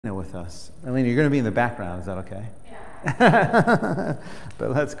With us. Elena, you're going to be in the background. Is that okay? Yeah.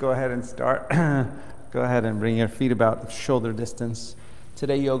 But let's go ahead and start. Go ahead and bring your feet about shoulder distance.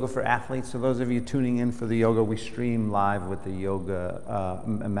 Today, yoga for athletes. So those of you tuning in for the yoga, we stream live with the Yoga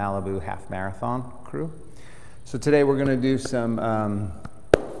Malibu Half Marathon crew. So today we're going to do some a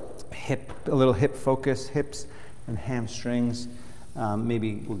little hip focus, hips and hamstrings.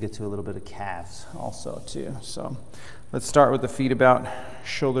 Maybe we'll get to a little bit of calves also too. So let's start with the feet about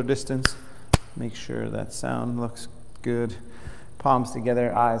shoulder distance. Make sure that sound looks good. Palms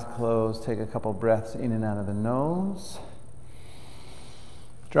together, eyes closed. Take a couple breaths in and out of the nose.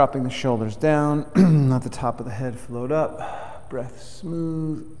 Dropping the shoulders down. Let the top of the head float up. Breath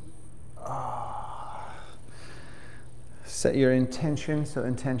smooth. Set your intention. So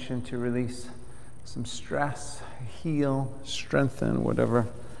intention to release some stress, heal, strengthen, whatever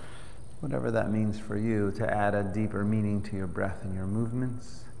that means for you, to add a deeper meaning to your breath and your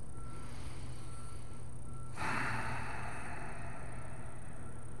movements.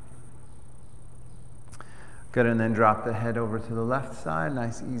 Good, and then drop the head over to the left side.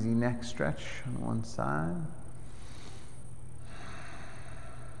 Nice easy neck stretch on one side.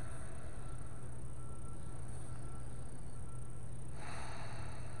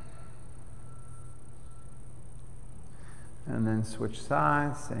 And then switch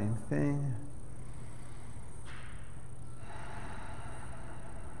sides, same thing.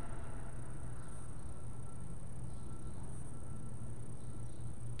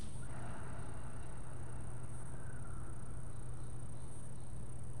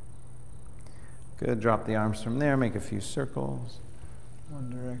 Good, drop the arms from there, make a few circles, one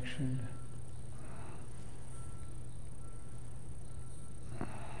direction.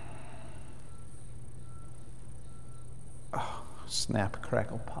 Snap,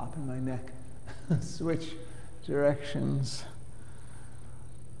 crackle, pop in my neck. Switch directions.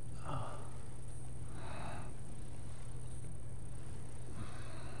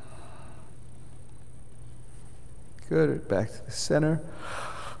 Good, back to the center.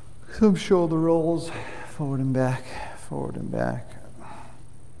 Some shoulder rolls, forward and back, forward and back.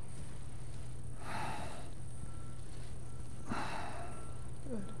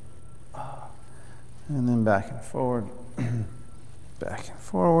 Good. And then back and forward. Back and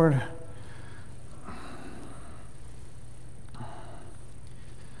forward.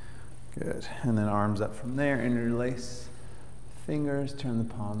 Good. And then arms up from there. Interlace fingers. Turn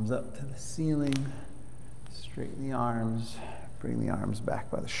the palms up to the ceiling. Straighten the arms. Bring the arms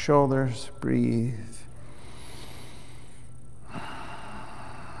back by the shoulders. Breathe.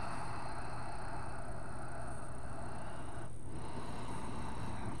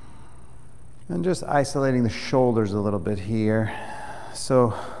 And just isolating the shoulders a little bit here.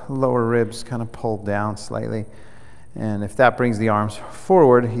 So lower ribs kind of pulled down slightly. And if that brings the arms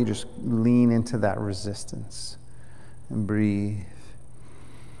forward, you just lean into that resistance and breathe.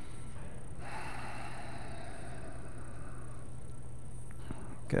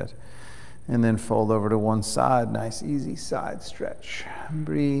 Good. And then fold over to one side. Nice, easy side stretch.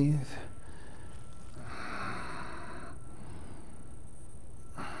 Breathe.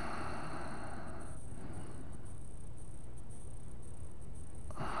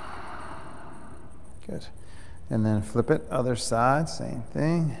 Good. And then flip it, other side, same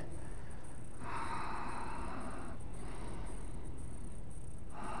thing.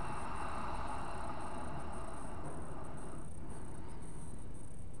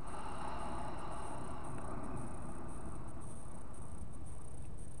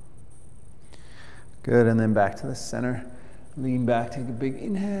 Good, and then back to the center. Lean back, take a big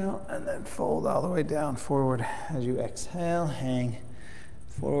inhale, and then fold all the way down forward. As you exhale, hang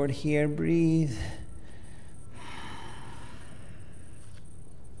forward here, breathe.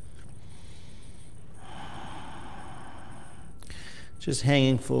 Just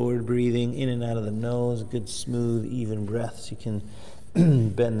hanging forward, breathing in and out of the nose. Good, smooth, even breaths. You can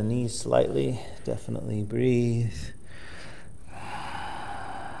bend the knees slightly. Definitely breathe.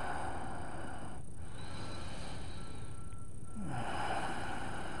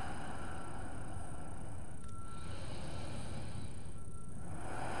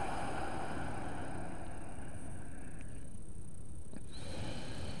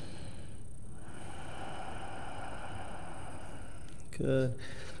 Good.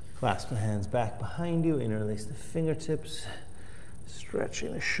 Clasp the hands back behind you. Interlace the fingertips.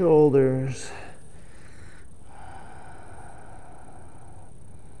 Stretching the shoulders.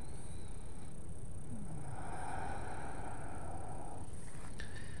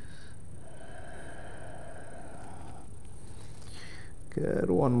 Good.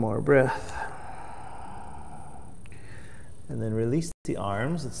 One more breath. And And then release the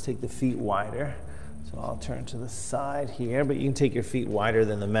arms. Let's take the feet wider. So I'll turn to the side here, but you can take your feet wider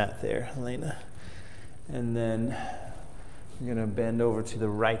than the mat there, Elena. And then you're going to bend over to the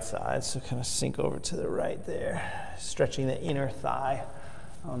right side, so kind of sink over to the right there, stretching the inner thigh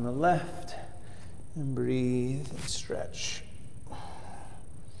on the left, and breathe and stretch.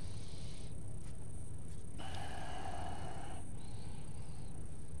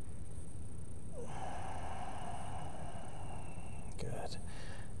 Good.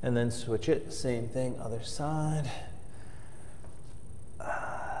 And then switch it, same thing, other side.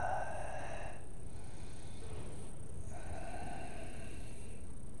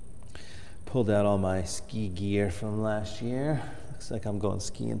 Pulled out all my ski gear from last year. Looks like I'm going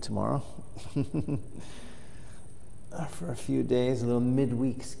skiing tomorrow. For a few days, a little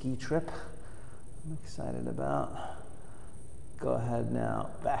midweek ski trip I'm excited about. Go ahead now,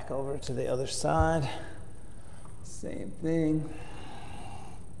 back over to the other side. Same thing.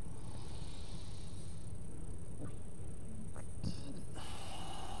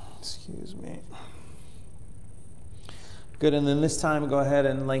 Excuse me. Good, and then this time go ahead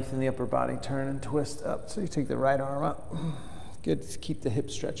and lengthen the upper body, turn and twist up. So you take the right arm up. Good, just keep the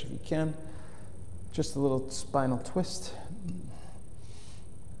hip stretch if you can. Just a little spinal twist.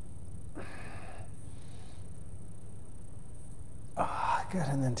 Good,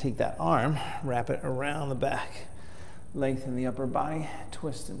 and then take that arm, wrap it around the back. Lengthen the upper body,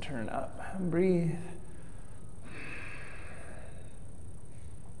 twist and turn up. And breathe.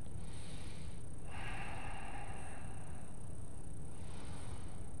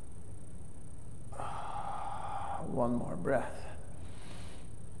 One more breath.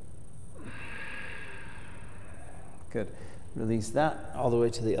 Good. Release that all the way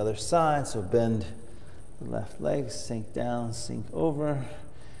to the other side. So bend the left leg, sink down, sink over.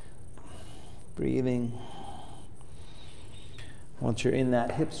 Breathing. Once you're in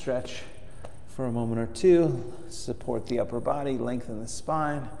that hip stretch for a moment or two, support the upper body, lengthen the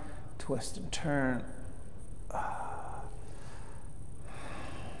spine, twist and turn.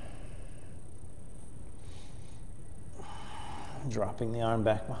 Dropping the arm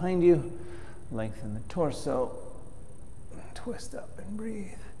back behind you, lengthen the torso, twist up and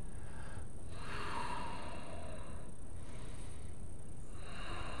breathe.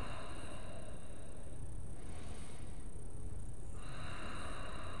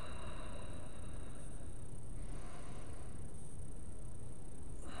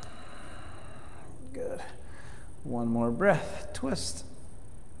 Good. One more breath, twist.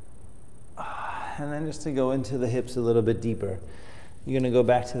 And then just to go into the hips a little bit deeper. You're going to go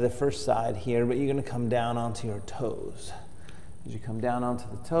back to the first side here, but you're going to come down onto your toes. As you come down onto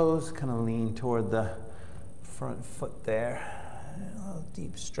the toes, kind of lean toward the front foot there. A little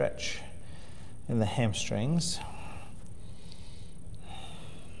deep stretch in the hamstrings.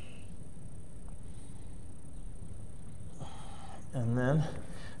 And then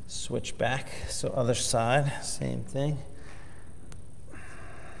switch back. So other side, same thing.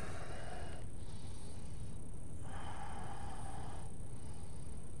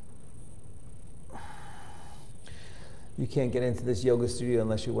 You can't get into this yoga studio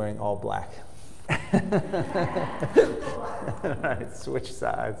unless you're wearing all black. All right, switch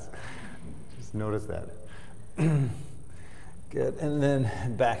sides. Just notice that. Good, and then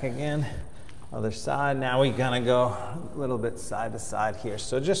back again. Other side. Now we kind of go a little bit side to side here.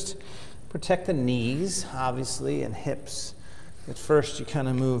 So just protect the knees, obviously, and hips. At first, you kind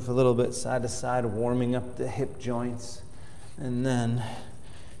of move a little bit side to side, warming up the hip joints. And then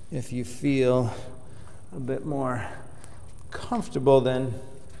if you feel a bit more comfortable, then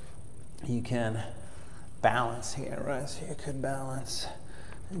you can balance here, right? So you could balance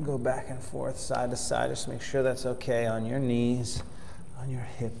and go back and forth, side to side. Just make sure that's okay on your knees, on your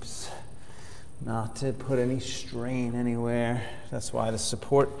hips, not to put any strain anywhere. That's why the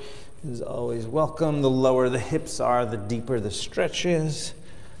support is always welcome. The lower the hips are, the deeper the stretch is.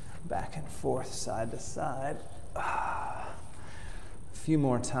 Back and forth, side to side. A few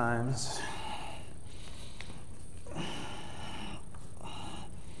more times.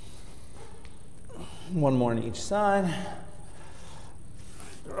 One more on each side.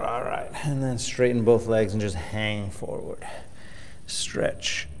 All right, and then straighten both legs and just hang forward.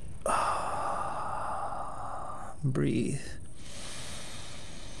 Stretch. Breathe.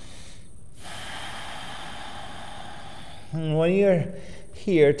 And when you're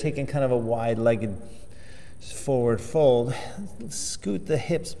here, taking kind of a wide-legged forward fold, scoot the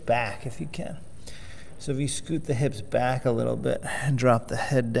hips back if you can. So if you scoot the hips back a little bit and drop the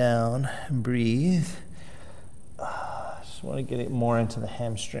head down and breathe. Just want to get it more into the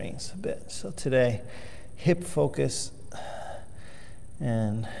hamstrings a bit. So today, hip focus,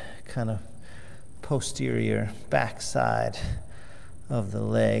 and kind of posterior backside of the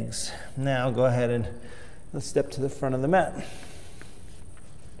legs. Now go ahead and let's step to the front of the mat.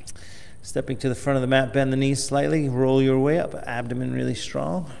 Stepping to the front of the mat, bend the knees slightly, roll your way up, abdomen really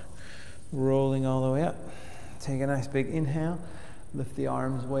strong, rolling all the way up. Take a nice big inhale, lift the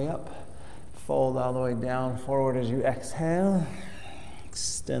arms way up, fold all the way down forward as you exhale.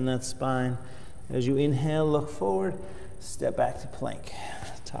 Extend that spine. As you inhale, look forward, step back to plank,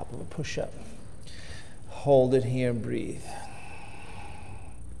 top of a push-up. Hold it here, breathe.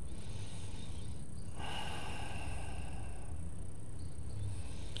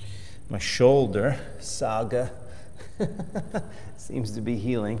 My shoulder saga seems to be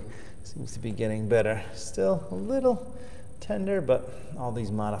healing, seems to be getting better. Still a little tender, but all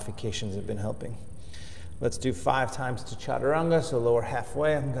these modifications have been helping. Let's do 5 times to chaturanga, so lower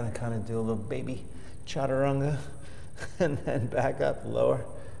halfway. I'm gonna kind of do a little baby chaturanga and then back up, lower.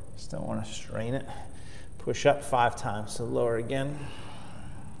 Just don't wanna strain it. Push up 5 times, so lower again.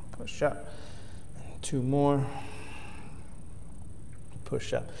 Push up, 2 more.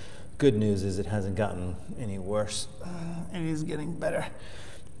 Push up. Good news is it hasn't gotten any worse. It is getting better.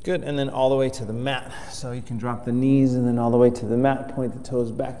 Good, and then all the way to the mat. So you can drop the knees and then all the way to the mat, point the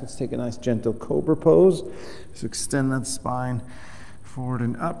toes back. Let's take a nice gentle cobra pose. So extend that spine forward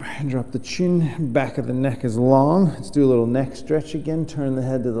and up, and drop the chin. Back of the neck is long. Let's do a little neck stretch again. Turn the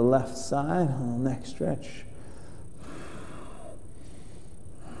head to the left side, a little neck stretch.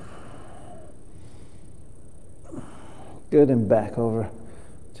 Good, and back over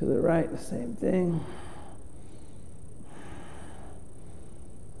to the right, the same thing.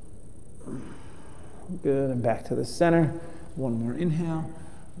 Good, and back to the center. One more inhale,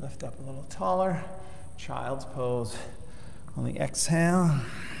 lift up a little taller. Child's pose on the exhale.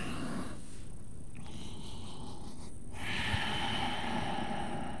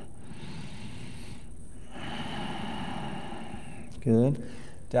 Good.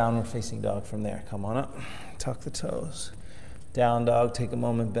 Downward facing dog from there. Come on up, tuck the toes. Down dog, take a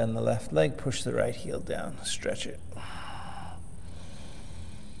moment, bend the left leg, push the right heel down, stretch it.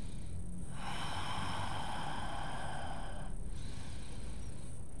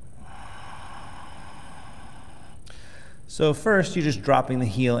 So first, you're just dropping the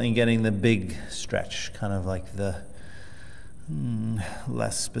heel and getting the big stretch, kind of like the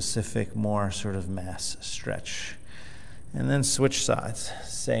less specific, more sort of mass stretch. And then switch sides,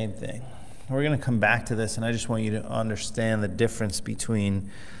 same thing. We're going to come back to this, and I just want you to understand the difference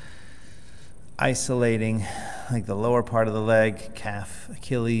between isolating like the lower part of the leg, calf,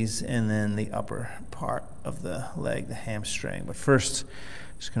 Achilles, and then the upper part of the leg, the hamstring. But first,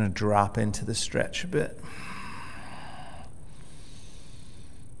 just going to drop into the stretch a bit.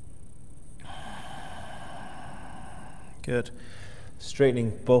 Good.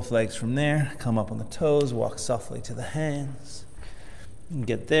 Straightening both legs from there, come up on the toes, walk softly to the hands.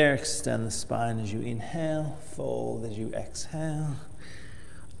 Get there, extend the spine as you inhale, fold as you exhale.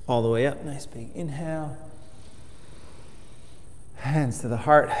 All the way up, nice big inhale. Hands to the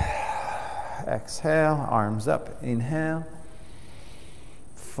heart, exhale, arms up, inhale.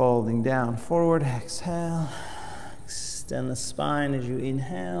 Folding down, forward, exhale. Extend the spine as you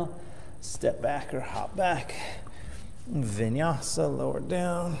inhale. Step back or hop back. Vinyasa, lower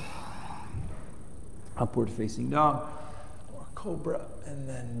down. Upward facing dog. Cobra, and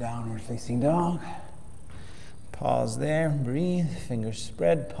then downward facing dog. Pause there, breathe, fingers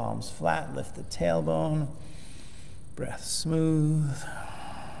spread, palms flat, lift the tailbone, breath smooth.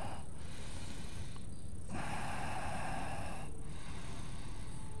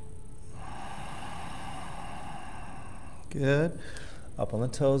 Good. Up on the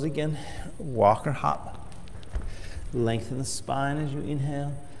toes again, walk or hop. Lengthen the spine as you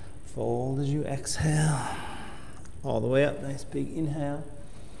inhale, fold as you exhale. All the way up, nice big inhale.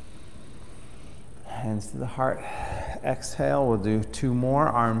 Hands to the heart. Exhale, we'll do 2 more.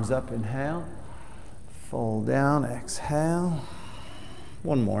 Arms up, inhale. Fold down, exhale.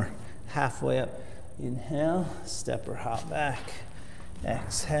 1 more. Halfway up, inhale. Step or hop back.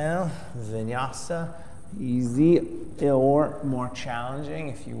 Exhale, vinyasa. Easy or more challenging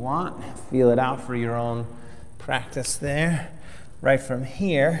if you want. Feel it out for your own practice there. Right from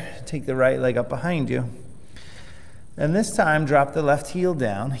here, take the right leg up behind you. And this time, drop the left heel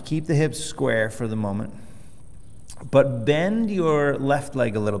down. Keep the hips square for the moment. But bend your left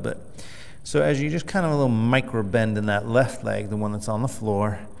leg a little bit. So as you just kind of a little micro bend in that left leg, the one that's on the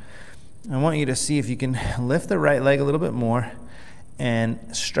floor, I want you to see if you can lift the right leg a little bit more and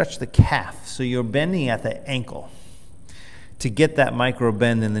stretch the calf. So you're bending at the ankle. To get that micro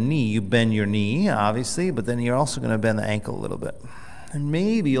bend in the knee, you bend your knee, obviously, but then you're also going to bend the ankle a little bit. And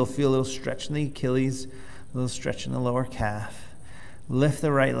maybe you'll feel a little stretch in the Achilles, a little stretch in the lower calf. Lift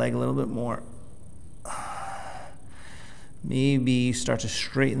the right leg a little bit more. Maybe you start to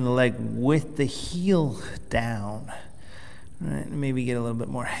straighten the leg with the heel down. Right, maybe get a little bit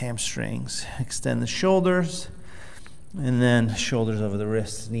more hamstrings. Extend the shoulders, and then shoulders over the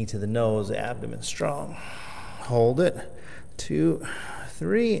wrists, knee to the nose, abdomen strong. Hold it, 2,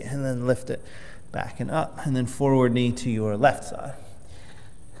 3, and then lift it back and up, and then forward knee to your left side.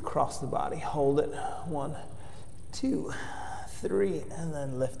 Across the body, hold it, 1, 2, 3, and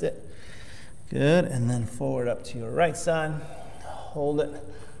then lift it. Good, and then forward up to your right side. Hold it,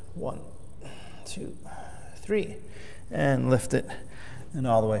 1, 2, 3, and lift it, and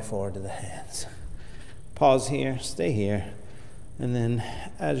all the way forward to the hands. Pause here, stay here, and then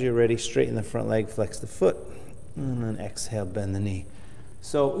as you're ready, straighten the front leg, flex the foot, and then exhale, bend the knee.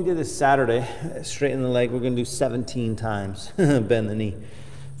 So we did this Saturday, straighten the leg. We're going to do 17 times, bend the knee.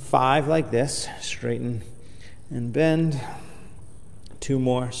 5 like this, straighten and bend. 2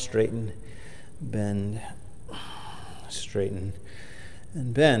 more, straighten, bend, straighten,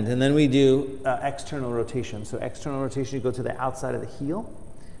 and bend. And then we do external rotation. So external rotation, you go to the outside of the heel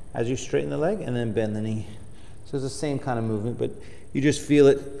as you straighten the leg, and then bend the knee. So it's the same kind of movement, but you just feel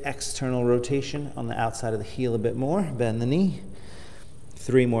it, external rotation on the outside of the heel a bit more, bend the knee.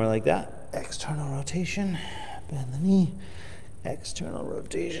 3 more like that, external rotation, bend the knee, external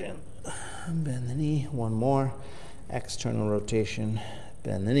rotation, bend the knee. 1 more, external rotation,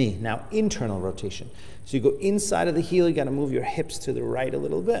 bend the knee. Now internal rotation. So you go inside of the heel, you got to move your hips to the right a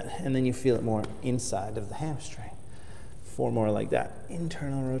little bit, and then you feel it more inside of the hamstring. 4 more like that,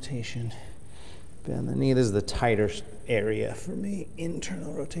 internal rotation, bend the knee. This is the tighter area for me,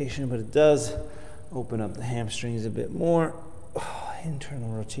 internal rotation, but it does open up the hamstrings a bit more. Internal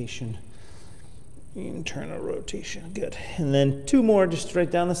rotation, good. And then 2 more just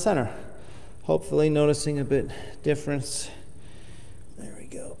right down the center. Hopefully noticing a bit difference. There we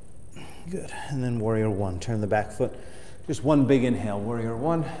go, good. And then warrior 1, turn the back foot. Just 1 big inhale, warrior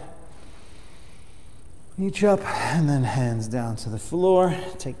 1. Reach up, and then hands down to the floor.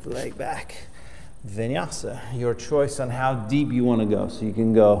 Take the leg back. Vinyasa, your choice on how deep you want to go. So you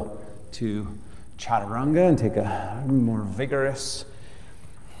can go to chaturanga and take a more vigorous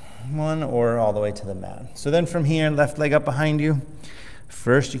one, or all the way to the mat. So then from here, left leg up behind you.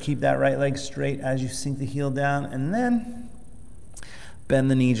 First, you keep that right leg straight as you sink the heel down, and then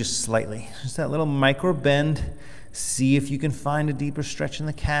bend the knee just slightly. Just that little micro bend. See if you can find a deeper stretch in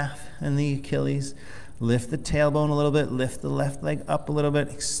the calf and the Achilles. Lift the tailbone a little bit, lift the left leg up a little bit,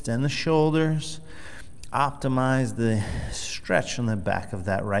 extend the shoulders, optimize the stretch on the back of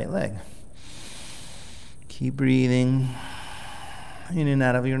that right leg. Keep breathing in and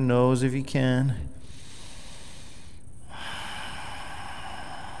out of your nose if you can.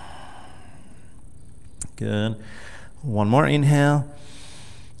 Good. 1 more inhale,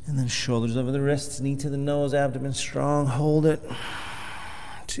 and then shoulders over the wrists, knee to the nose, abdomen strong, hold it.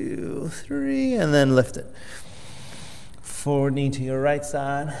 2, 3, and then lift it. Forward knee to your right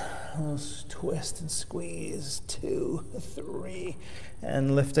side. Let's twist and squeeze. 2, 3,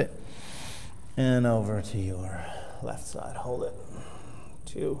 and lift it. And over to your left side. Hold it.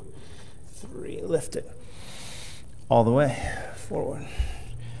 2, 3, lift it. All the way forward.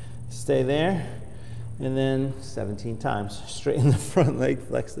 Stay there. And then 17 times. Straighten the front leg,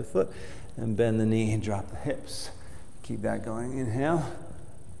 flex the foot, and bend the knee and drop the hips. Keep that going. Inhale.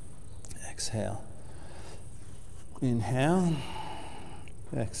 Exhale. Inhale.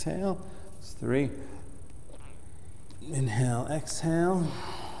 Exhale. It's 3. Inhale, exhale.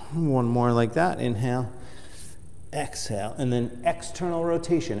 1 more like that. Inhale, exhale. And then external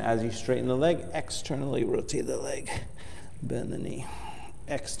rotation. As you straighten the leg, externally rotate the leg. Bend the knee.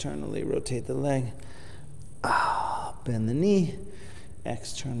 Externally rotate the leg. Bend the knee.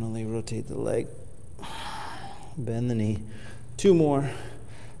 Externally rotate the leg. Bend the knee. 2 more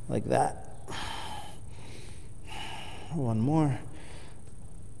like that. 1 more.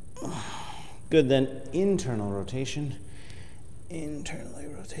 Good. Then internal rotation. Internally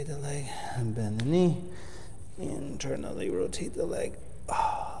rotate the leg and bend the knee. Internally rotate the leg.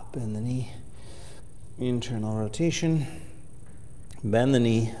 Bend the knee. Internal rotation. Bend the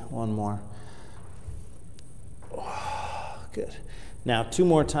knee. 1 more. Good. Now 2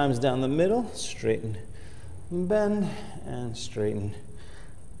 more times down the middle. Straighten, bend, and straighten.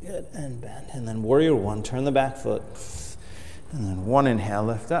 Good, and bend. And then warrior 1, turn the back foot. And then 1 inhale,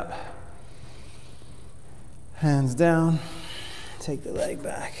 lift up. Hands down. Take the leg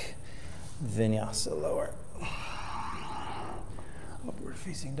back. Vinyasa lower. Upward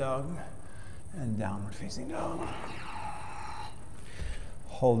facing dog and downward facing dog.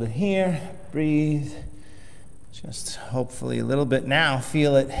 Hold it here, breathe. Just hopefully a little bit now,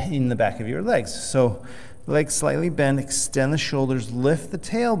 feel it in the back of your legs. So legs slightly bend, extend the shoulders, lift the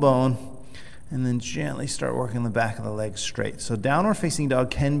tailbone, and then gently start working the back of the legs straight. So downward facing dog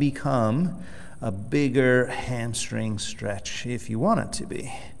can become a bigger hamstring stretch if you want it to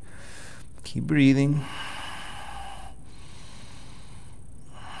be. Keep breathing.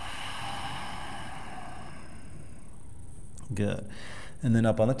 Good. And then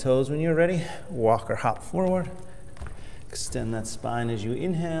up on the toes when you're ready, walk or hop forward. Extend that spine as you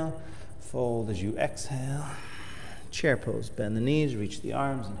inhale, fold as you exhale. Chair pose, bend the knees, reach the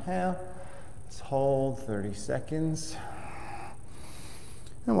arms, inhale. Let's hold 30 seconds.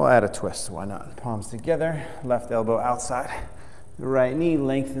 And we'll add a twist, why not? Palms together, left elbow outside. The right knee,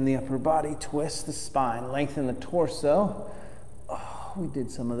 lengthen the upper body, twist the spine, lengthen the torso. Oh, we did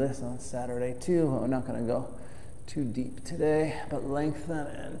some of this on Saturday too. We're not gonna go too deep today, but lengthen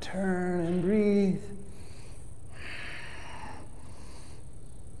and turn and breathe.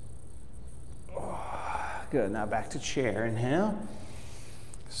 Oh, good, now back to chair, inhale.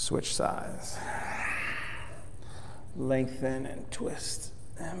 Switch sides. Lengthen and twist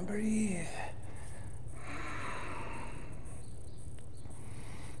and breathe.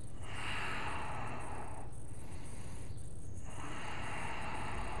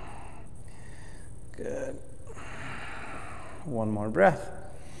 Good. One more breath.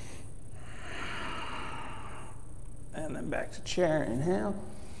 And then back to chair, inhale.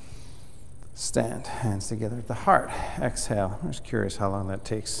 Stand, hands together at the heart. Exhale. I'm just curious how long that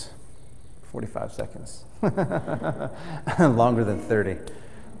takes. 45 seconds. Longer than 30.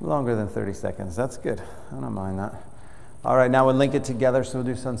 Longer than 30 seconds. That's good. I don't mind that. All right, now we'll link it together. So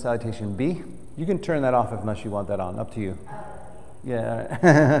we'll do sun salutation B. You can turn that off unless you want that on. Up to you.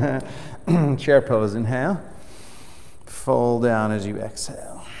 Yeah. Chair pose. Inhale. Fold down as you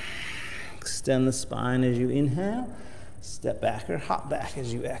exhale. Extend the spine as you inhale. Step back or hop back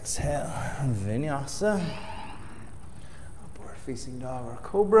as you exhale. Vinyasa. Upward facing dog or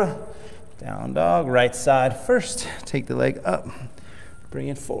cobra. Down dog. Right side first. Take the leg up. Bring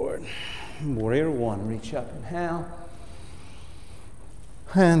it forward. Warrior one. Reach up. Inhale.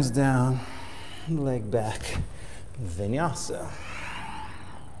 Hands down. Leg back. Vinyasa.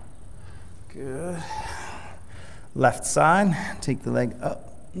 Good. Left side, take the leg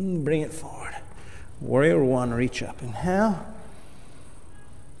up, bring it forward. Warrior one, reach up, inhale.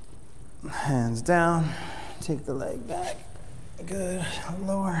 Hands down, take the leg back. Good,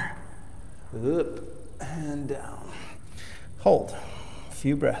 lower, up and down. Hold, a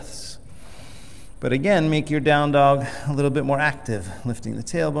few breaths. But again, make your down dog a little bit more active. Lifting the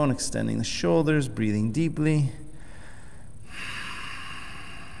tailbone, extending the shoulders, breathing deeply.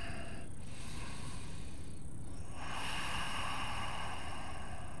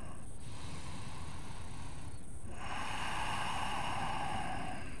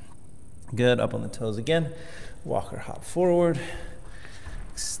 Good, up on the toes again. Walk or hop forward.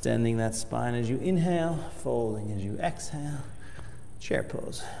 Extending that spine as you inhale, folding as you exhale. Chair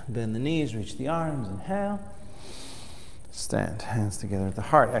pose. Bend the knees, reach the arms, inhale. Stand, hands together at the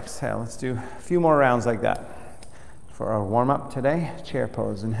heart, exhale. Let's do a few more rounds like that. For our warm-up today, chair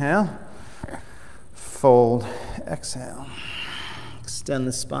pose, inhale. Fold, exhale. Extend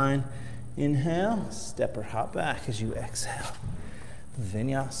the spine, inhale. Step or hop back as you exhale.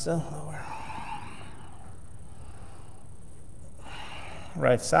 Vinyasa, lower.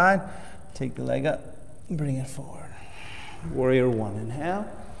 Right side, take the leg up, bring it forward. Warrior one, inhale.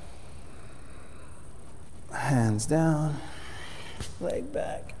 Hands down, leg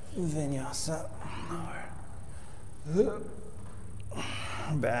back, vinyasa, lower.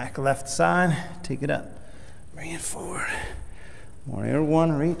 Back, left side, take it up, bring it forward. Warrior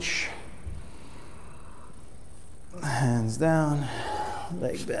one, reach. Hands down,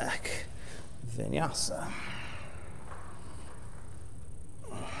 leg back, vinyasa.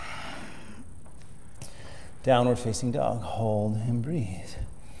 Downward facing dog, hold and breathe.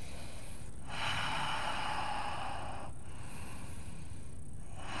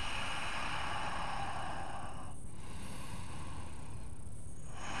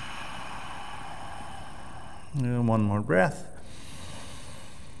 And one more breath.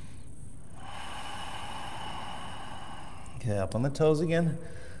 Okay, up on the toes again.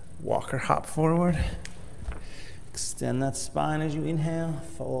 Walk or hop forward. Extend that spine as you inhale.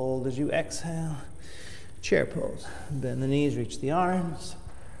 Fold as you exhale. Chair pose. Bend the knees, reach the arms.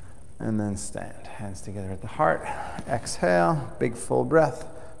 And then stand. Hands together at the heart. Exhale. Big full breath.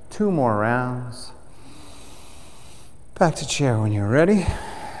 2 more rounds. Back to chair when you're ready.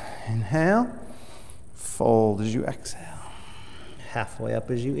 Inhale. Fold as you exhale. halfway up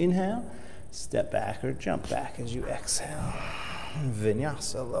as you inhale. Step back or jump back as you exhale.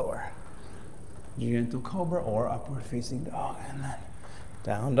 Vinyasa, lower. Gentle cobra or upward facing dog. And then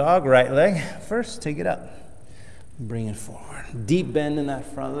down dog, right leg. First, take it up. Bring it forward. Deep bend in that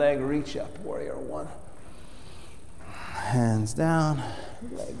front leg. Reach up, warrior one. Hands down,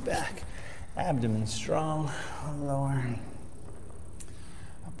 leg back. Abdomen strong, lower.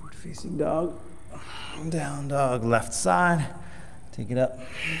 Upward facing dog. Down dog, left side. Take it up,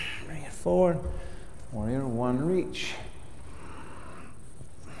 bring it forward. Warrior one, reach.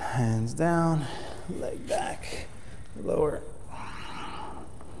 Hands down, leg back, lower.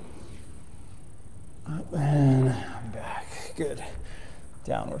 Up and back. Good.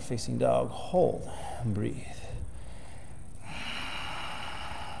 Downward facing dog. Hold and breathe.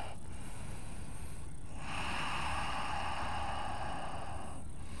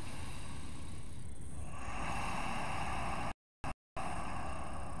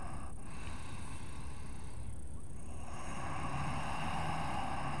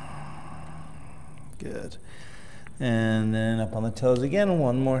 Good. And then up on the toes again,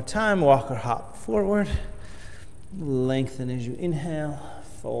 one more time. Walk or hop forward. Lengthen as you inhale.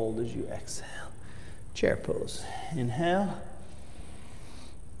 Fold as you exhale. Chair pose. Inhale.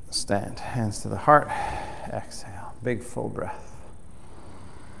 Stand. Hands to the heart. Exhale. Big full breath.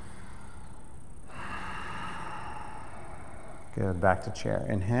 Good. Back to chair.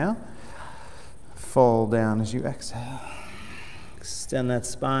 Inhale. Fold down as you exhale. Extend that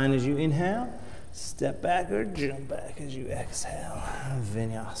spine as you inhale. Step back or jump back as you exhale.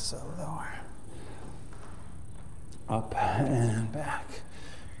 Vinyasa, lower. Up and back.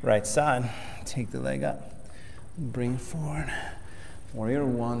 Right side, take the leg up. Bring it forward. Warrior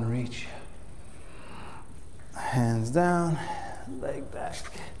one, reach. Hands down, leg back.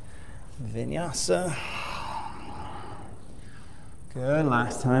 Vinyasa. Good,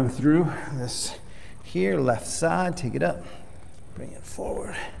 last time through. This here, left side, take it up. Bring it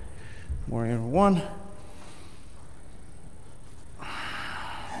forward. Warrior one.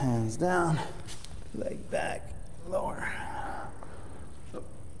 Hands down, leg back, lower.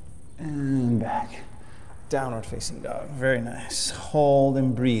 And back. Downward facing dog. Very nice. Hold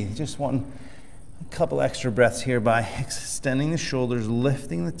and breathe. Just a couple extra breaths here by extending the shoulders,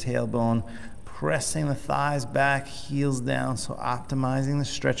 lifting the tailbone, pressing the thighs back, heels down. So optimizing the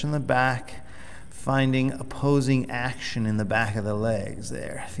stretch in the back. Finding opposing action in the back of the legs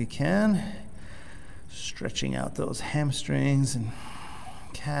there. If you can, stretching out those hamstrings and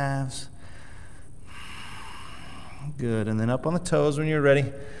calves. Good, and then up on the toes when you're ready,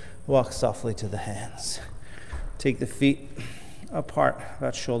 walk softly to the hands. Take the feet apart,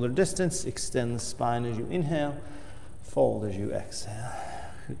 about shoulder distance, extend the spine as you inhale, fold as you exhale.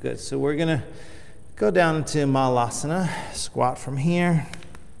 Good, so we're gonna go down into Malasana, squat from here.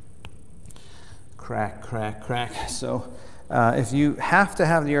 Crack, crack, crack. So if you have to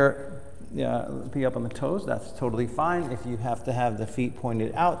have your feet up on the toes, that's totally fine. If you have to have the feet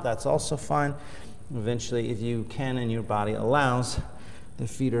pointed out, that's also fine. Eventually, if you can and your body allows, the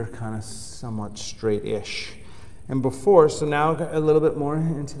feet are kind of somewhat straight-ish. And before, so now a little bit more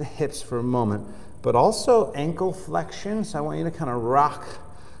into the hips for a moment, but also ankle flexion. So I want you to kind of rock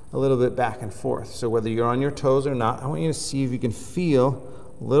a little bit back and forth. So whether you're on your toes or not, I want you to see if you can feel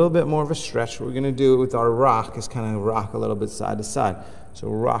a little bit more of a stretch. What we're going to do with our rock is kind of rock a little bit side to side. So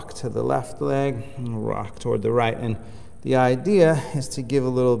rock to the left leg, and rock toward the right. And the idea is to give a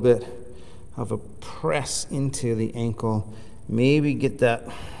little bit of a press into the ankle. Maybe get that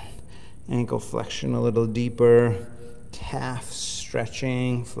ankle flexion a little deeper. Calf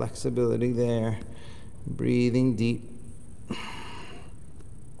stretching, flexibility there. Breathing deep.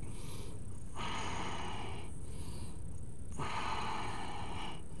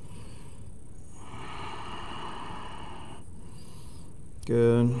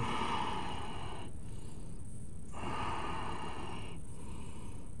 Good.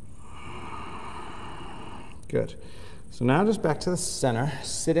 Good. So now just back to the center.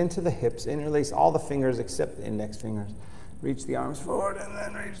 Sit into the hips. Interlace all the fingers except the index fingers. Reach the arms forward and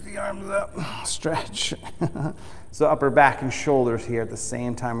then reach the arms up. Stretch. So upper back and shoulders here at the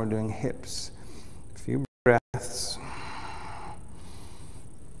same time we're doing hips. A few breaths.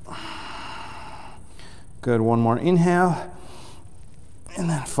 Good. One more inhale. And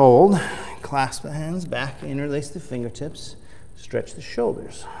then fold, clasp the hands back, interlace the fingertips, stretch the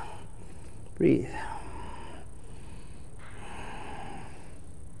shoulders. Breathe.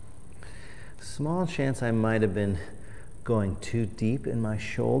 Small chance I might have been going too deep in my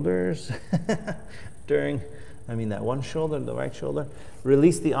shoulders during, that one shoulder, the right shoulder.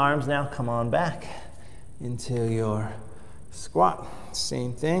 Release the arms now, come on back into your Squat,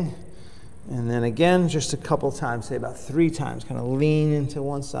 same thing. And then again, just a couple times, say about 3 times, kind of lean into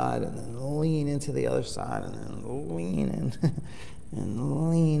one side and then lean into the other side and then lean in and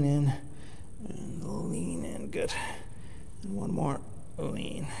lean in and lean in. Good. And one more,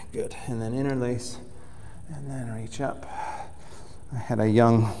 lean. Good. And then interlace and then reach up. I had a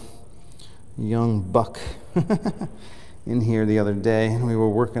young buck in here the other day, and we were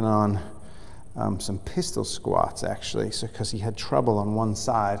working on some pistol squats actually, so because he had trouble on one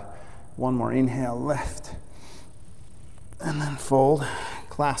side. One more inhale left, and then fold,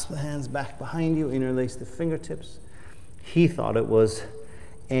 clasp the hands back behind you, interlace the fingertips. He thought it was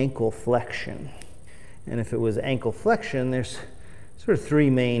ankle flexion, and if it was ankle flexion, there's sort of 3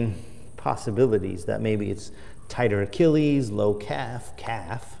 main possibilities. That maybe it's tighter Achilles, low calf,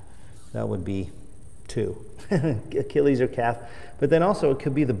 that would be 2, Achilles or calf, but then also it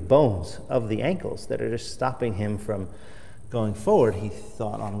could be the bones of the ankles that are just stopping him from going forward, he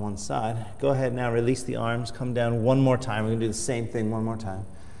thought, on one side. Go ahead now, release the arms, come down one more time. We're gonna do the same thing one more time.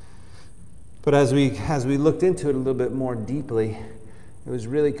 But as we looked into it a little bit more deeply, it was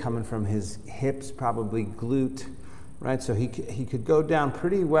really coming from his hips, probably glute, right? So he could go down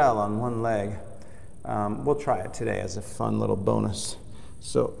pretty well on one leg. We'll try it today as a fun little bonus.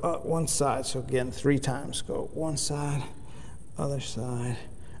 So one side, so again, 3 times. Go one side, other side,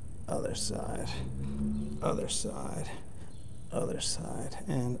 other side, other side, other side,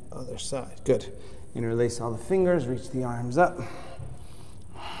 and other side. Good. Interlace all the fingers, reach the arms up.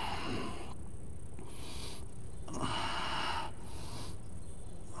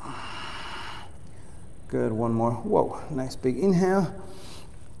 Good, one more. Whoa, nice big inhale.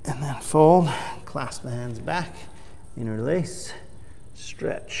 And then fold, clasp the hands back, interlace,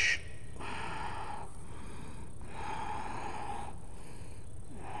 stretch.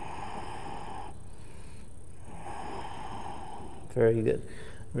 Very good.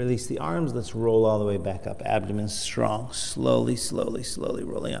 Release the arms. Let's roll all the way back up. Abdomen strong. Slowly, slowly, slowly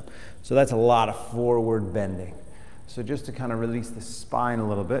rolling up. So that's a lot of forward bending. So just to kind of release the spine a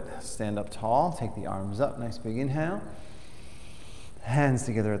little bit, stand up tall, take the arms up. Nice big inhale. Hands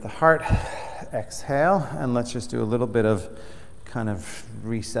together at the heart. Exhale. And let's just do a little bit of kind of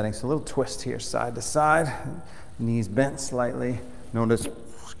resetting. So a little twist here, side to side. Knees bent slightly. Notice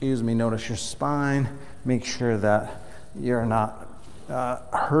your spine. Make sure that you're not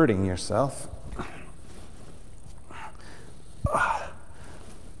hurting yourself.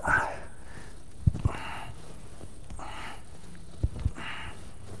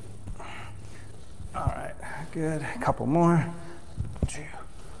 All right, good. A couple more. 2,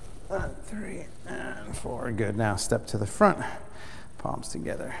 3, and 4. Good. Now step to the front, palms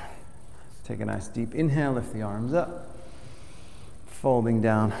together. Take a nice deep inhale, lift the arms up. Folding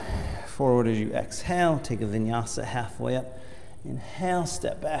down forward as you exhale. Take a vinyasa halfway up. Inhale,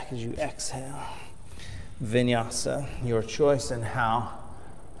 step back as you exhale. Vinyasa, your choice and how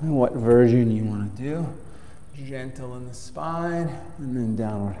and what version you want to do. Gentle in the spine, and then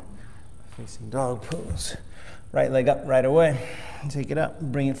downward facing dog pose. Right leg up right away. Take it up,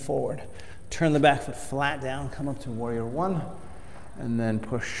 bring it forward. Turn the back foot flat down, come up to warrior 1. And then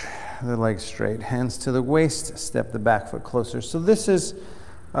push the legs straight. Hands to the waist, step the back foot closer. So this is,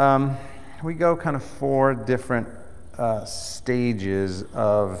 we go kind of 4 different stages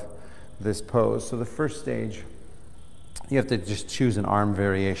of this pose. So the first stage, you have to just choose an arm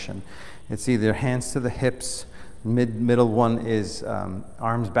variation. It's either hands to the hips, middle one is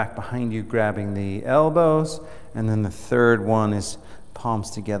arms back behind you, grabbing the elbows, and then the third one is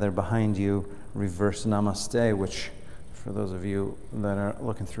palms together behind you, reverse namaste, which for those of you that are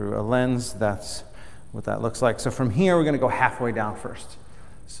looking through a lens, that's what that looks like. So from here, we're going to go halfway down first.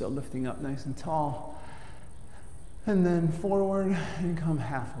 So lifting up nice and tall, and then forward, and come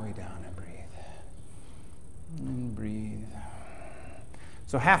halfway down and breathe. And breathe.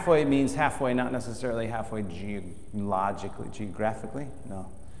 So halfway means halfway, not necessarily halfway geographically,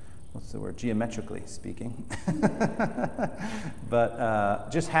 no. What's the word? Geometrically speaking.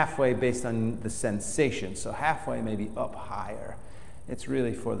 But just halfway based on the sensation. So halfway maybe up higher. It's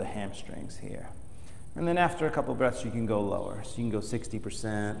really for the hamstrings here. And then after a couple breaths, you can go lower. So you can go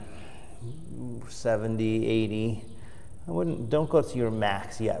 60%, 70, 80. Don't go to your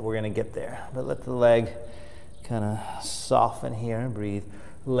max yet. We're going to get there. But let the leg kind of soften here and breathe.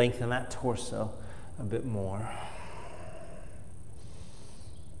 Lengthen that torso a bit more.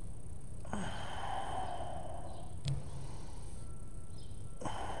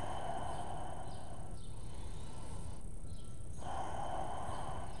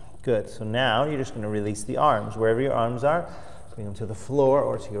 Good. So now you're just going to release the arms. Wherever your arms are, bring them to the floor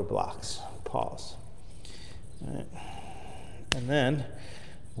or to your blocks. Pause. All right. And then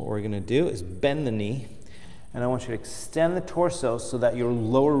what we're going to do is bend the knee. And I want you to extend the torso so that your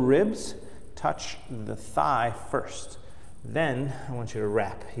lower ribs touch the thigh first. Then I want you to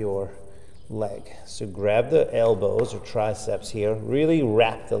wrap your leg. So grab the elbows or triceps here. Really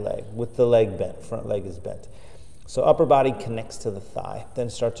wrap the leg with the leg bent. Front leg is bent. So upper body connects to the thigh. Then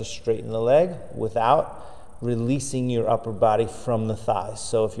start to straighten the leg without releasing your upper body from the thighs.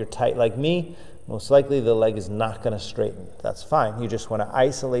 So if you're tight like me, most likely the leg is not going to straighten. That's fine. You just want to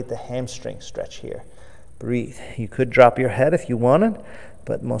isolate the hamstring stretch here. Breathe. You could drop your head if you wanted,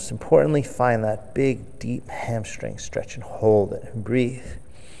 but most importantly, find that big, deep hamstring stretch and hold it. Breathe.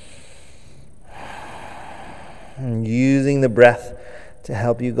 And using the breath to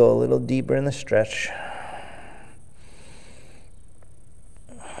help you go a little deeper in the stretch.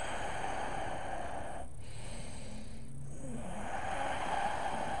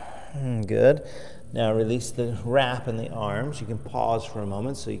 Good. Now release the wrap in the arms. You can pause for a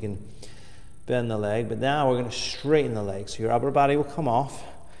moment so you can bend the leg, but now we're going to straighten the leg. So your upper body will come off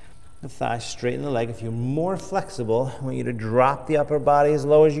the thigh, straighten the leg. If you're more flexible, I want you to drop the upper body as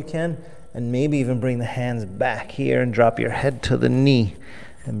low as you can and maybe even bring the hands back here and drop your head to the knee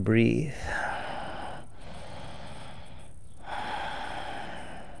and breathe.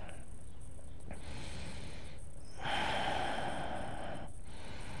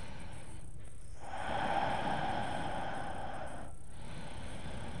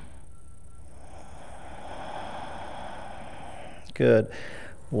 Good.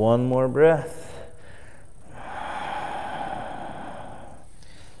 One more breath.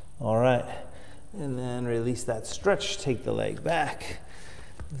 All right. And then release that stretch. Take the leg back.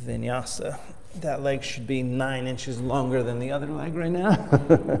 Vinyasa. That leg should be 9 inches longer than the other leg right now.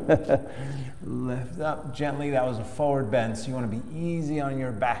 Lift up gently. That was a forward bend. So you want to be easy on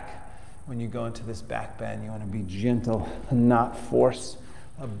your back when you go into this back bend. You want to be gentle and not force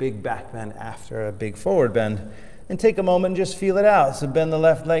a big back bend after a big forward bend. And take a moment and just feel it out. So bend the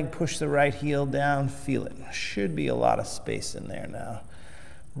left leg, push the right heel down, feel it. Should be a lot of space in there now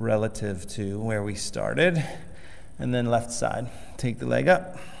relative to where we started. And then left side. Take the leg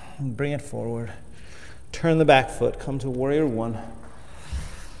up, and bring it forward. Turn the back foot, come to warrior one.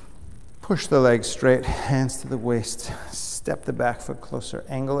 Push the leg straight, hands to the waist. Step the back foot closer,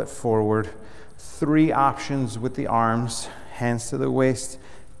 angle it forward. 3 options with the arms, hands to the waist.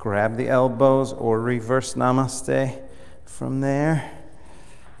 Grab the elbows or reverse namaste from there.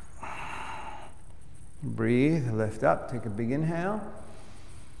 Breathe, lift up, take a big inhale.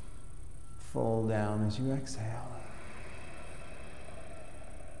 Fold down as you exhale.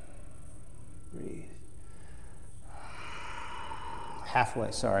 Breathe. Halfway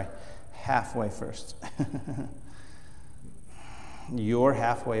first. Your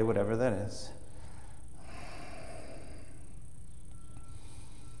halfway, whatever that is.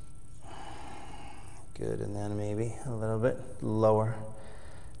 Good, and then maybe a little bit lower.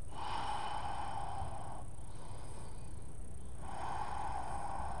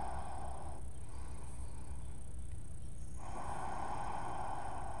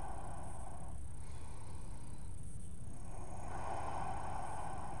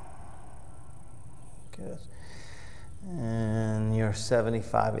 Good. And you're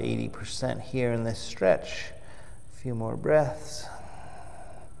 75–80% here in this stretch. A few more breaths.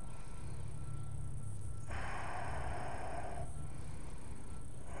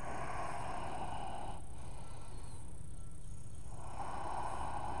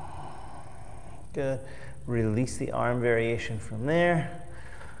 Good. Release the arm variation from there.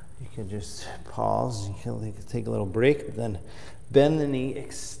 You can just pause. You can take a little break, but then bend the knee,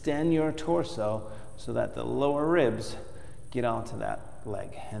 extend your torso so that the lower ribs get onto that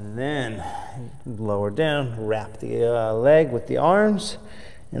leg. And then lower down, wrap the leg with the arms,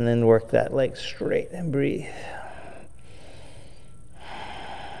 and then work that leg straight and breathe.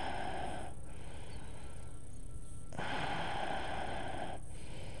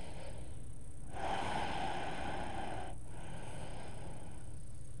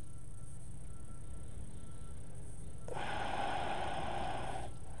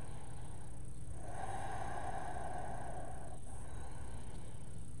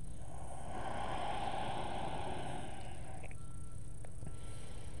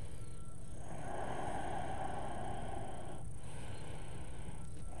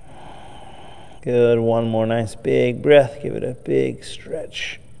 Good. One more nice big breath. Give it a big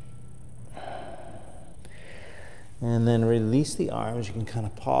stretch. And then release the arms. You can kind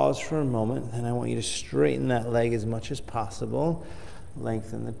of pause for a moment. And I want you to straighten that leg as much as possible.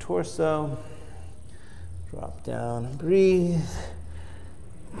 Lengthen the torso. Drop down and breathe.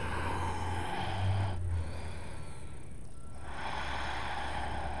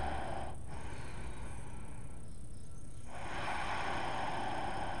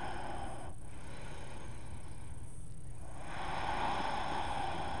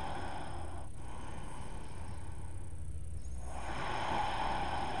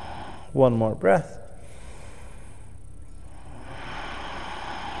 One more breath.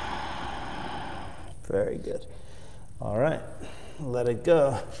 Very good. All right, let it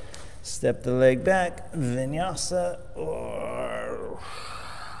go. Step the leg back, vinyasa, or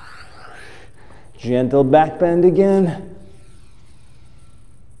gentle back bend again.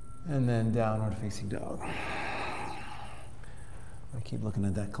 And then downward facing dog. I keep looking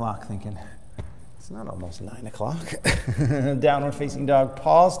at that clock thinking, it's not almost 9 o'clock. Downward facing dog,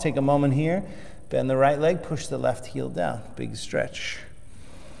 pause, take a moment here. Bend the right leg, push the left heel down. Big stretch.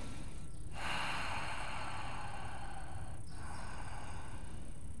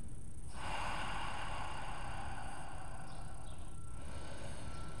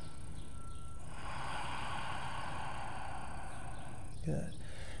 Good.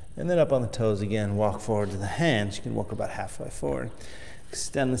 And then up on the toes again, walk forward to the hands. You can walk about halfway forward.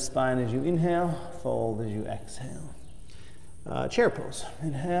 Extend the spine as you inhale, fold as you exhale. Chair pose.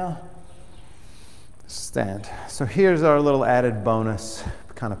 Inhale, stand. So here's our little added bonus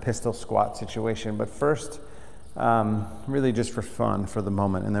kind of pistol squat situation. But first, really just for fun for the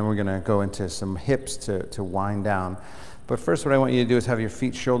moment. And then we're going to go into some hips to wind down. But first what I want you to do is have your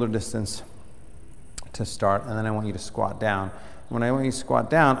feet shoulder distance to start. And then I want you to squat down. When I want you to squat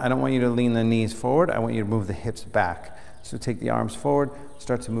down, I don't want you to lean the knees forward. I want you to move the hips back. So take the arms forward,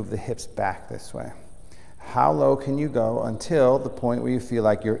 start to move the hips back this way. How low can you go until the point where you feel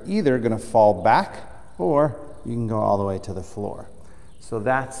like you're either going to fall back or you can go all the way to the floor. So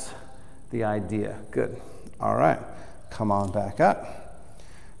that's the idea. Good. All right. Come on back up.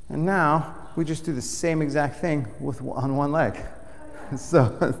 And now we just do the same exact thing on one leg.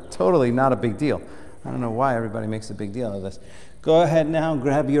 So totally not a big deal. I don't know why everybody makes a big deal of this. Go ahead now,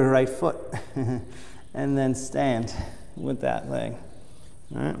 grab your right foot and then stand with that leg.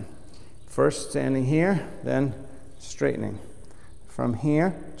 All right. First standing here, then straightening. From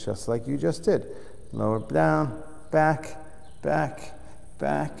here, just like you just did. Lower down, back, back,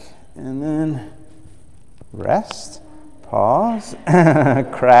 back, and then rest, pause,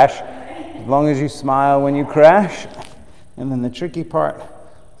 crash. As long as you smile when you crash. And then the tricky part,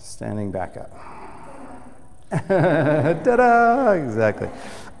 standing back up. Ta-da! Exactly.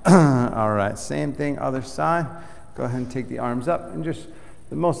 All right, same thing, other side. Go ahead and take the arms up. And just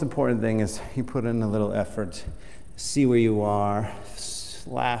the most important thing is you put in a little effort. See where you are.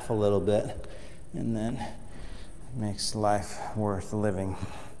 Laugh a little bit. And then it makes life worth living.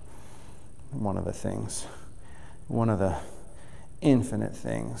 One of the things. One of the infinite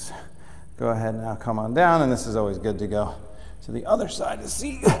things. Go ahead now, come on down. And this is always good to go to the other side to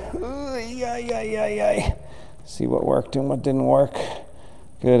see. See what worked and what didn't work.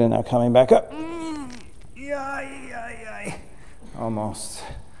 Good, and now coming back up. Almost.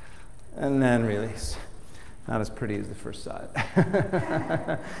 And then release. Not as pretty as the first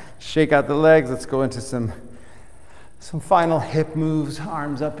side. Shake out the legs. Let's go into some final hip moves.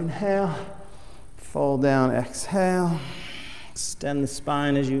 Arms up, inhale. Fold down, exhale. Extend the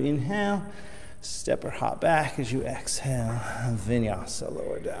spine as you inhale. Step or hop back as you exhale. Vinyasa,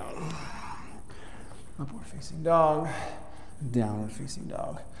 lower down. Upward facing dog, downward facing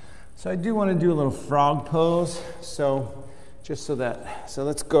dog. So I do want to do a little frog pose. So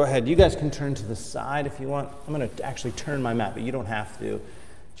let's go ahead. You guys can turn to the side if you want. I'm going to actually turn my mat, but you don't have to,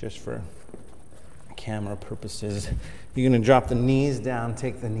 just for camera purposes. You're going to drop the knees down,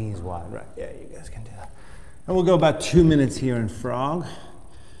 take the knees wide. Right, yeah, you guys can do that. And we'll go about 2 minutes here in frog.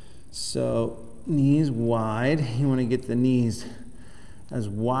 So knees wide. You want to get the knees as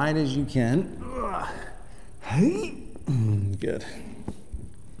wide as you can. Good.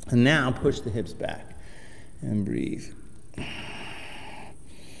 And now push the hips back and breathe.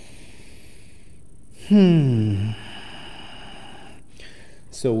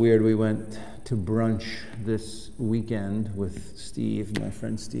 So weird, we went to brunch this weekend with Steve, my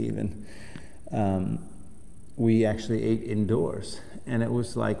friend Steve, and we actually ate indoors. And it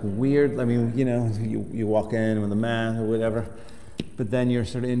was like weird. I mean, you know, you walk in with a mat or whatever, but then you're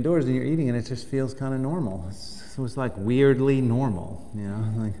sort of indoors and you're eating and it just feels kind of normal. It was like weirdly normal, you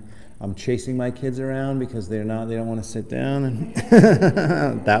know, like I'm chasing my kids around because they don't want to sit down,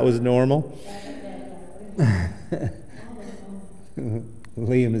 and that was normal.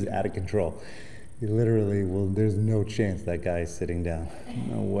 Liam is out of control. He literally there's no chance that guy is sitting down.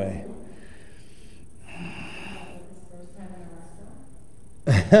 No way.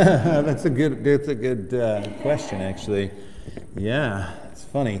 That's a good question, actually. Yeah, it's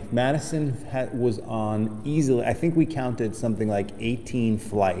funny. Madison was on easily, I think we counted something like 18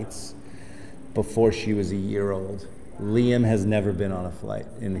 flights before she was a year old. Liam has never been on a flight,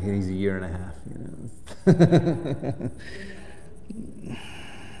 and he's a year and a half. You know.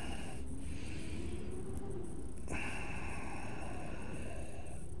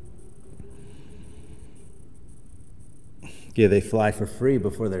 Yeah, they fly for free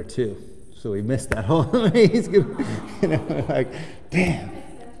before they're 2. So we missed that whole, he's gonna, like, damn.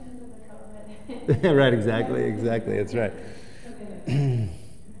 Right, exactly, that's right.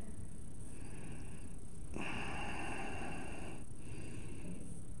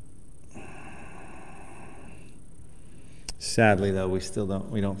 Sadly, though,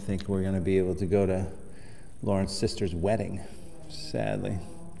 we don't think we're going to be able to go to Lauren's sister's wedding. Sadly,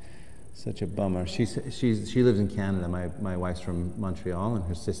 such a bummer. She lives in Canada. My wife's from Montreal, and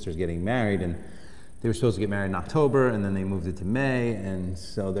her sister's getting married, and they were supposed to get married in October, and then they moved it to May, and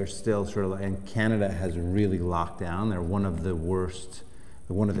so they're still sort of. And Canada has really locked down. They're one of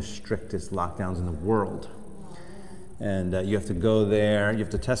the strictest lockdowns in the world. And you have to go there, you have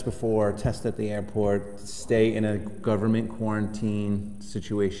to test before, test at the airport, stay in a government quarantine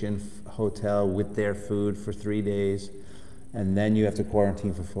situation, hotel with their food for 3 days, and then you have to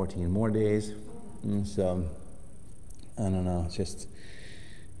quarantine for 14 more days. And so, I don't know, it's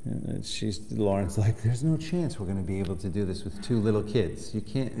just, Lauren's like, there's no chance we're gonna be able to do this with 2 little kids. You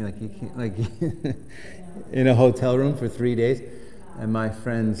can't in a hotel room for 3 days. And my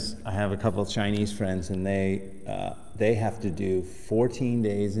friends, I have a couple of Chinese friends, and they have to do 14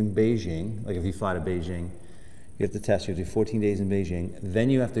 days in Beijing. Like if you fly to Beijing, you have to test. You have to do 14 days in Beijing. Then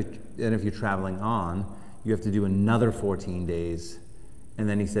you have to, and if you're traveling on, you have to do another 14 days. And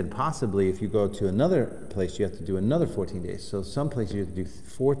then he said possibly if you go to another place, you have to do another 14 days. So some places you have to do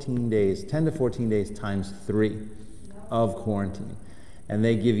 14 days, 10 to 14 days times 3 of quarantine. And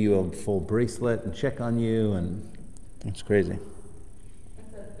they give you a full bracelet and check on you, and it's crazy.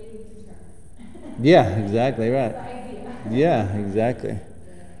 Yeah, exactly right. Yeah, exactly.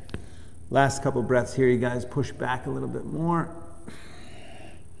 Last couple breaths here, you guys. Push back a little bit more.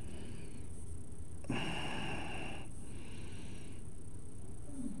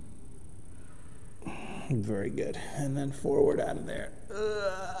 Very good. And then forward out of there.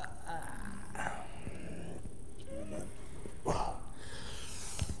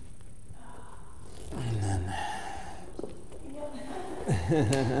 And then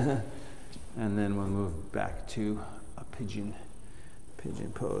and then we'll move back to a pigeon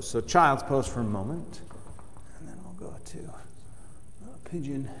pose. So child's pose for a moment, and then we'll go to a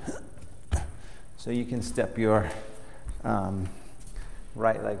pigeon. So you can step your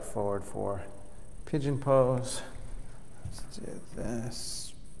right leg forward for pigeon pose. Let's do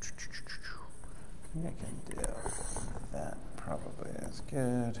this. I think I can do that. Probably is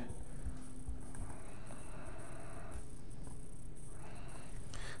good.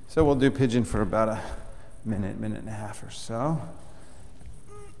 So we'll do pigeon for about a minute and a half or so.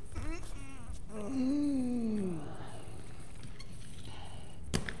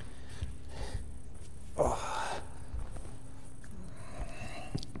 Oh.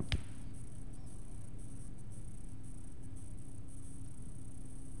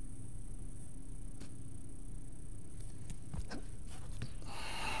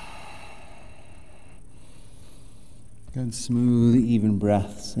 Good, smooth, even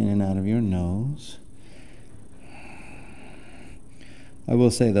breaths in and out of your nose. I will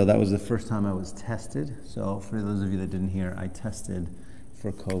say, though, that was the first time I was tested. So for those of you that didn't hear, I tested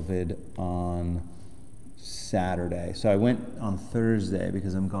for COVID on Saturday. So I went on Thursday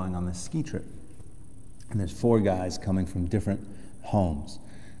because I'm going on this ski trip. And there's 4 guys coming from different homes.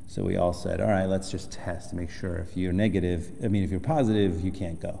 So we all said, all right, let's just test to make sure. If you're negative, if you're positive, you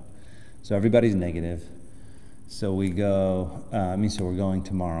can't go. So everybody's negative. So we go, so we're going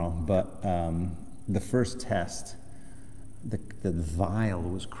tomorrow, but the first test, the vial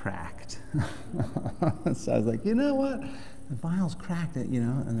was cracked. So I was like, you know what? The vial's cracked,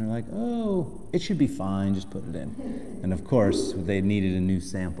 and they're like, oh, it should be fine, just put it in. And of course, they needed a new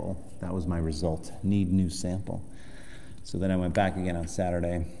sample. That was my result, need new sample. So then I went back again on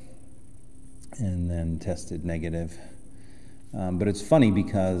Saturday and then tested negative. But it's funny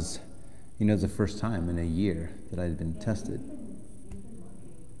because it's the first time in a year that I'd been tested.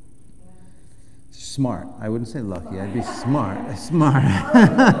 Smart. I wouldn't say lucky. I'd be smart. Smart.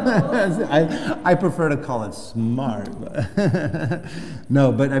 I prefer to call it smart.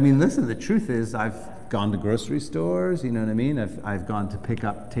 No, but listen, the truth is I've gone to grocery stores, you know what I mean? I've gone to pick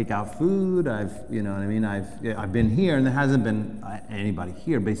up takeout food. I've been here, and there hasn't been anybody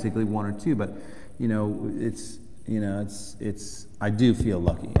here, basically 1 or 2, but it's I do feel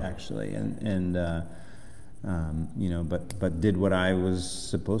lucky actually, but did what I was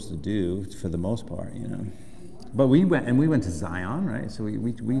supposed to do for the most part, But we went to Zion, right? So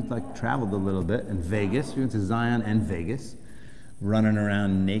we traveled a little bit in Vegas. We went to Zion and Vegas, running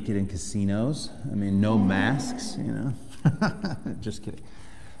around naked in casinos. No masks, Just kidding.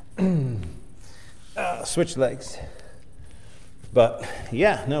 Switch legs. But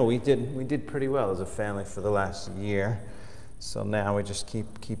yeah, no, we did pretty well as a family for the last year. So now we just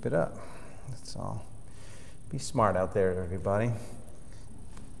keep it up. That's all. Be smart out there, everybody.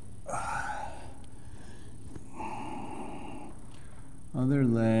 Other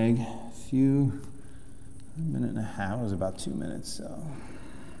leg, a minute and a half. It was about 2 minutes, so.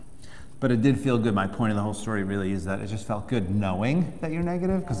 But it did feel good. My point of the whole story really is that it just felt good knowing that you're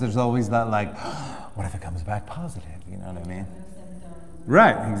negative, because there's always that like, what if it comes back positive? You know what I mean?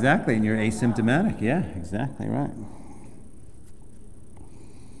 Right, exactly. And you're asymptomatic. Yeah, exactly right.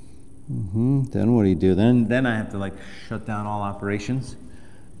 Then what do you do? Then I have to like shut down all operations,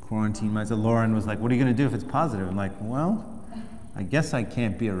 quarantine myself. Lauren was like, what are you going to do if it's positive? I'm like, well, I guess I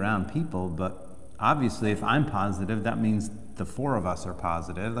can't be around people, but obviously if I'm positive, that means the 4 of us are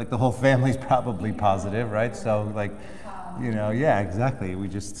positive. Like the whole family's probably positive, right? So like, you know, yeah, exactly. We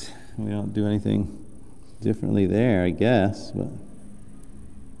don't do anything differently there, I guess. But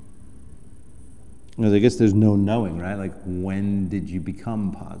I guess there's no knowing, right? Like when did you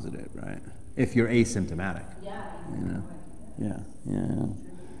become positive, right? If you're asymptomatic. Yeah. You know? Yeah.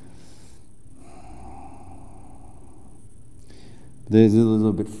 There's a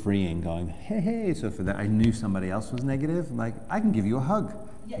little bit freeing going, hey, so for that, I knew somebody else was negative. I'm like, I can give you a hug.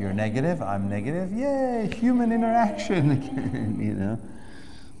 Yeah. You're negative, I'm negative. Yay, human interaction again, you know?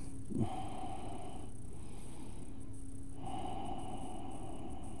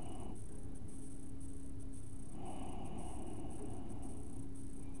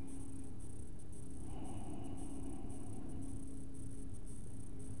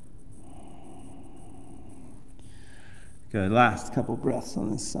 Good, last couple breaths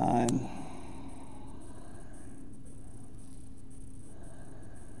on this side.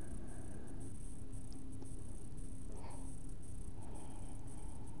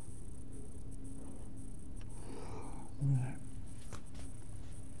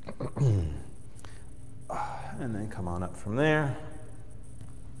 And then come on up from there.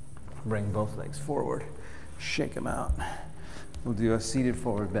 Bring both legs forward. Shake them out. We'll do a seated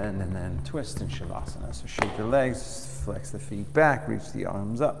forward bend and then twist in Shavasana. So shake the legs, flex the feet back, reach the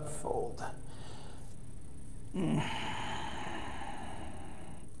arms up, fold.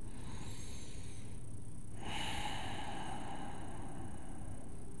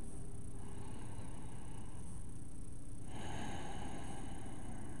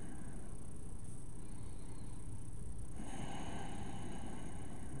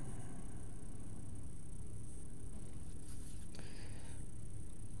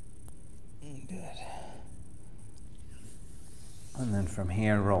 And then from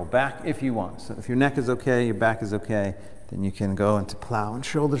here, roll back if you want. So if your neck is okay, your back is okay, then you can go into plow and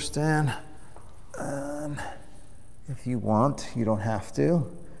shoulder stand. If you want, you don't have to.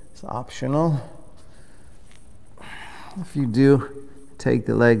 It's optional. If you do, take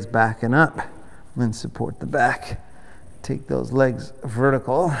the legs back and up, then support the back. Take those legs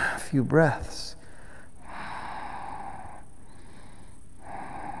vertical, a few breaths.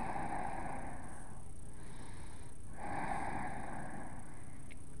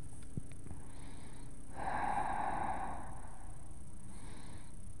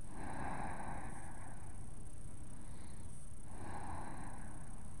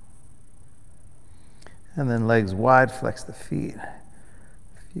 And then legs wide, flex the feet.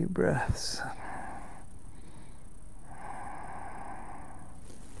 A few breaths.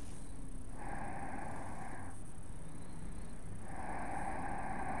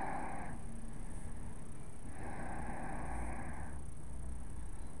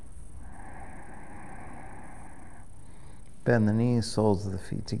 Bend the knees, soles of the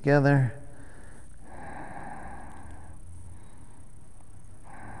feet together.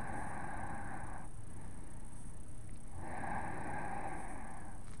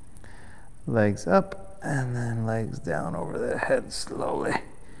 Legs up, and then legs down over the head slowly.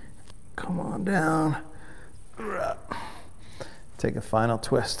 Come on down. Take a final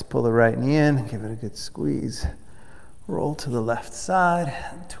twist. Pull the right knee in, give it a good squeeze. Roll to the left side,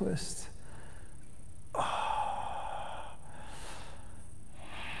 and twist.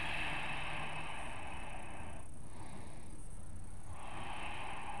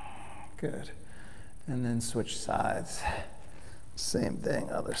 Good. And then switch sides. Same thing,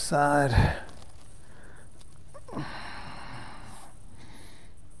 other side.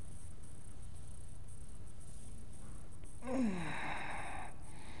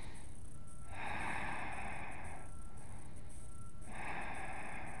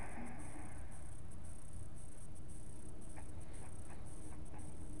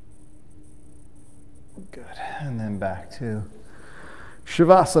 Good. And then back to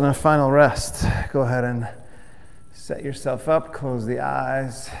Shavasana, final rest. Go ahead and Set yourself up, close the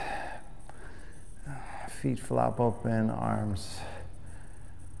eyes. Feet flop open, arms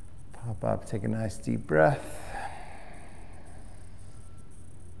pop up. Take a nice deep breath.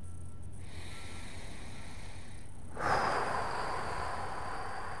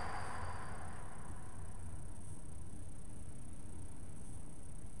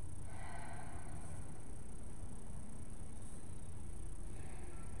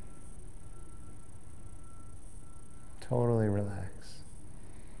 Totally relax.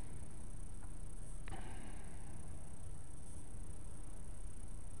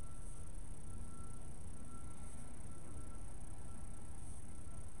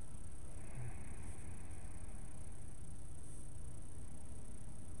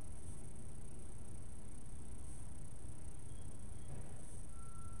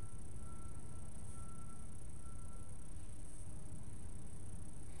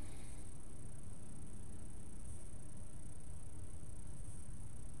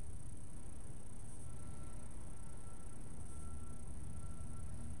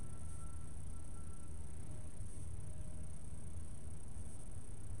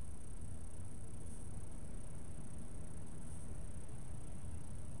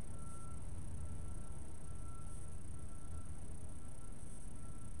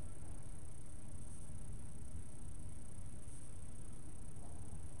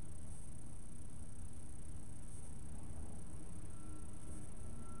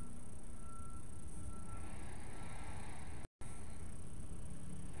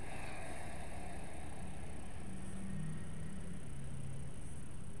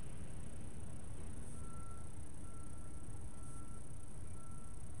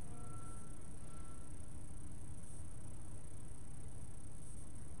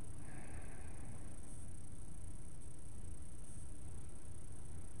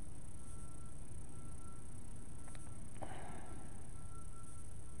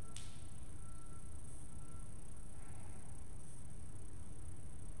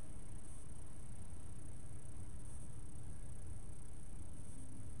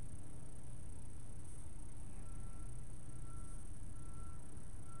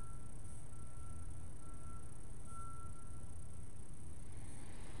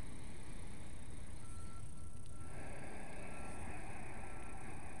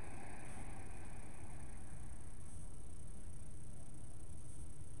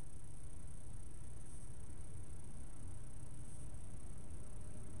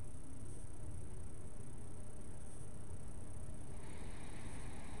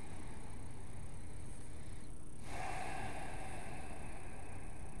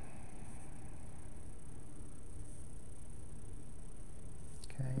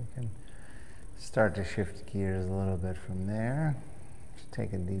 You can start to shift gears a little bit from there. Just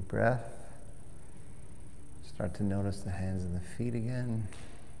take a deep breath. Start to notice the hands and the feet again,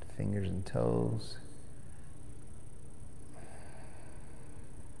 fingers and toes.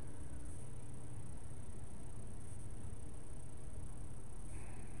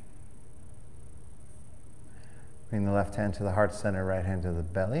 Bring the left hand to the heart center, right hand to the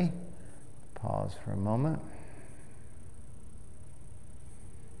belly. Pause for a moment.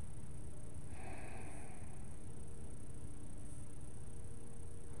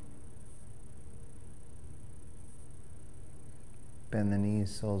 Bend the knees,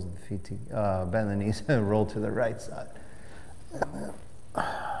 soles of the feet, bend the knees and roll to the right side.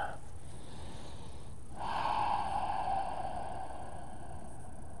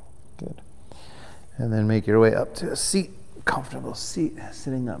 Good. And then make your way up to a seat, comfortable seat,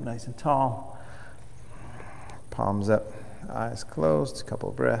 sitting up nice and tall. Palms up, eyes closed, a couple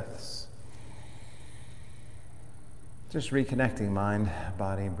breaths. Just reconnecting mind,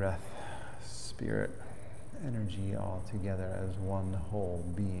 body, breath, spirit, energy all together as one whole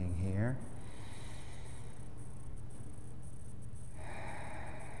being here.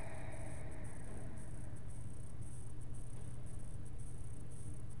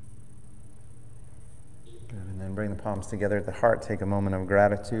 Good. And then bring the palms together at the heart. Take a moment of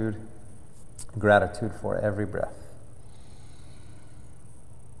gratitude. Gratitude for every breath.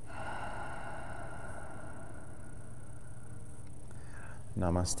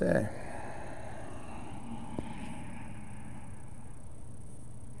 Namaste.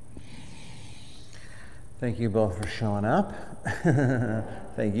 Thank you both for showing up.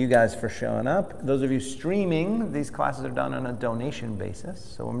 Thank you guys for showing up. Those of you streaming, these classes are done on a donation basis.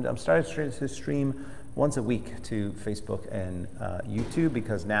 So I'm starting to stream once a week to Facebook and YouTube,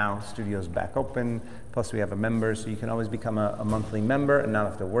 because now studio's back open. Plus we have a member, so you can always become a monthly member and not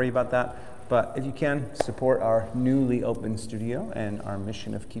have to worry about that. But if you can, support our newly open studio and our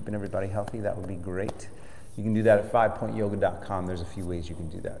mission of keeping everybody healthy, that would be great. You can do that at 5pointyoga.com. There's a few ways you can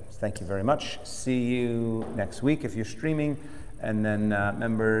do that. Thank you very much. See you next week if you're streaming. And then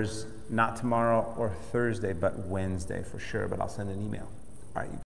members, not tomorrow or Thursday, but Wednesday for sure. But I'll send an email. All right.